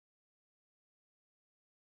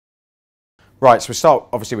Right, so we start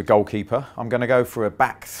obviously with goalkeeper. I'm going to go for a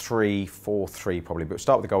back 3-4-3 probably, but we'll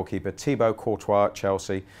start with the goalkeeper. Thibaut Courtois at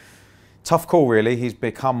Chelsea. Tough call really. He's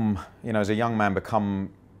become, as a young man,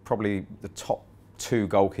 become probably the top two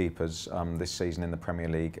goalkeepers this season in the Premier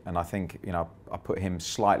League. And I think, I put him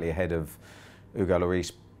slightly ahead of Hugo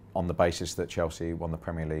Lloris on the basis that Chelsea won the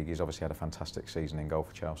Premier League. He's obviously had a fantastic season in goal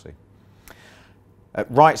for Chelsea. At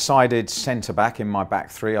right-sided centre-back in my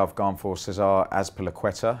back three, I've gone for Cesar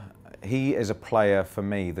Azpilicueta. He is a player for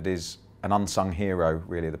me that is an unsung hero,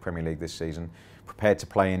 really, of the Premier League this season. Prepared to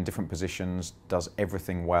play in different positions, does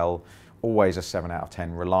everything well, always a 7 out of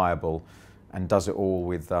 10, reliable, and does it all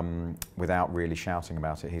without really shouting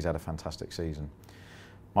about it. He's had a fantastic season.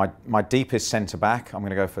 My deepest centre-back, I'm going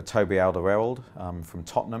to go for Toby Alderweireld from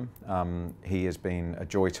Tottenham. He has been a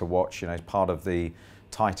joy to watch. He's part of the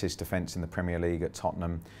tightest defence in the Premier League at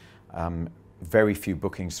Tottenham. Very few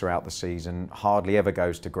bookings throughout the season, hardly ever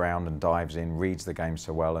goes to ground and dives in, reads the game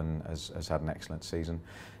so well, and has had an excellent season.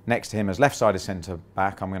 Next to him as left-sided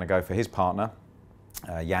centre-back, I'm going to go for his partner,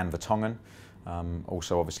 Jan Vertonghen,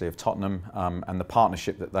 also obviously of Tottenham, and the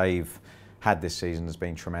partnership that they've had this season has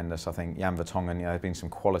been tremendous. I think Jan Vertonghen, there have been some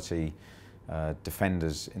quality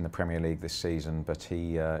defenders in the Premier League this season, but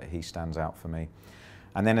he stands out for me.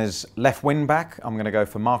 And then as left wing back, I'm going to go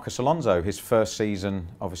for Marcos Alonso. His first season,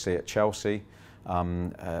 obviously at Chelsea,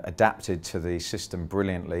 adapted to the system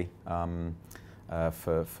brilliantly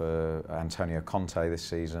for Antonio Conte this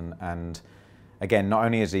season. And again, not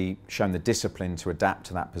only has he shown the discipline to adapt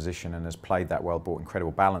to that position and has played that well, brought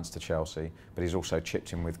incredible balance to Chelsea, but he's also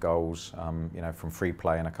chipped in with goals, from free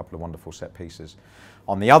play and a couple of wonderful set pieces.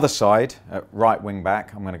 On the other side, at right wing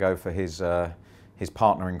back, I'm going to go for his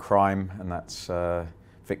partner in crime, and that's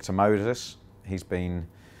Victor Moses. He's been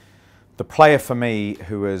the player for me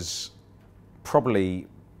who has probably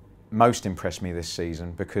most impressed me this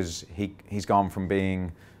season, because he's gone from being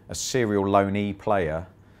a serial loanee player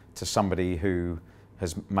to somebody who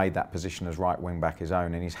has made that position as right wing back his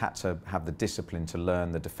own, and he's had to have the discipline to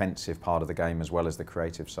learn the defensive part of the game as well as the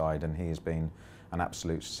creative side, and he has been an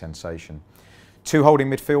absolute sensation. Two holding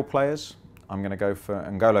midfield players. I'm going to go for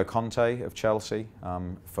N'Golo Conte of Chelsea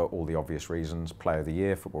for all the obvious reasons: Player of the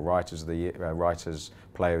Year, Football Writers of the Year, Writers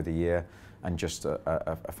Player of the Year, and just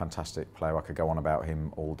a fantastic player. I could go on about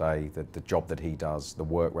him all day. The job that he does, the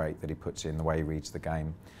work rate that he puts in, the way he reads the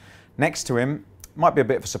game. Next to him, might be a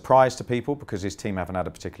bit of a surprise to people because his team haven't had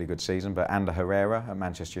a particularly good season, but Ander Herrera at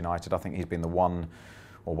Manchester United. I think he's been the one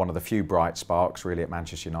of the few bright sparks really at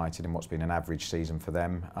Manchester United in what's been an average season for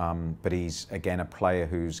them. But he's again a player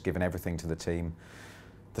who's given everything to the team.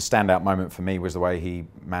 The standout moment for me was the way he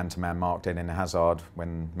man-to-man marked Eden Hazard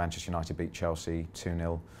when Manchester United beat Chelsea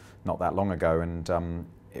 2-0 not that long ago, and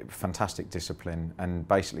fantastic discipline, and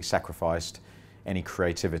basically sacrificed any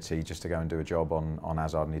creativity just to go and do a job on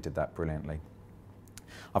Hazard, and he did that brilliantly.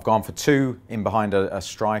 I've gone for two in behind a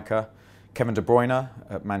striker. Kevin De Bruyne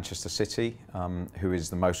at Manchester City, who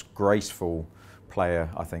is the most graceful player,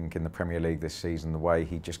 I think, in the Premier League this season. The way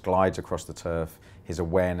he just glides across the turf, his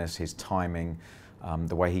awareness, his timing,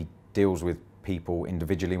 the way he deals with people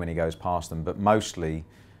individually when he goes past them, but mostly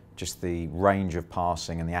just the range of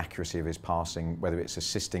passing and the accuracy of his passing, whether it's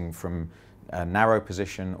assisting from a narrow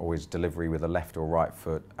position or his delivery with a left or right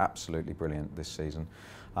foot. Absolutely brilliant this season.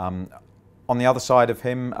 On the other side of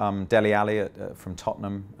him, Dele Alli from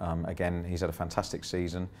Tottenham. Again, he's had a fantastic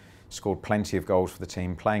season, scored plenty of goals for the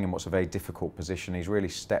team, playing in what's a very difficult position. He's really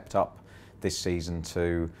stepped up this season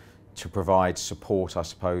to provide support, I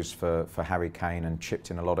suppose, for Harry Kane, and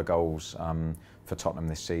chipped in a lot of goals for Tottenham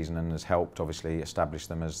this season, and has helped obviously establish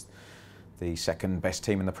them as the second best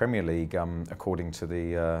team in the Premier League according to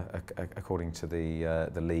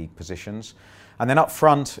the league positions. And then up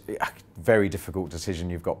front, very difficult decision.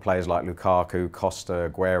 You've got players like Lukaku,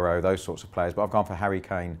 Costa, Aguero, those sorts of players. But I've gone for Harry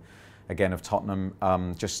Kane, again of Tottenham.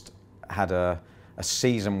 Just had a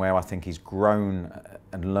season where I think he's grown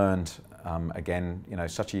and learned again.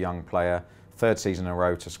 Such a young player, third season in a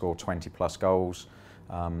row to score 20+ goals,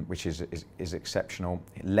 which is exceptional.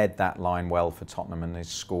 He led that line well for Tottenham and has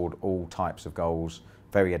scored all types of goals.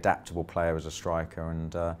 Very adaptable player as a striker,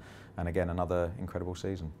 and again another incredible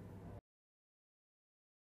season.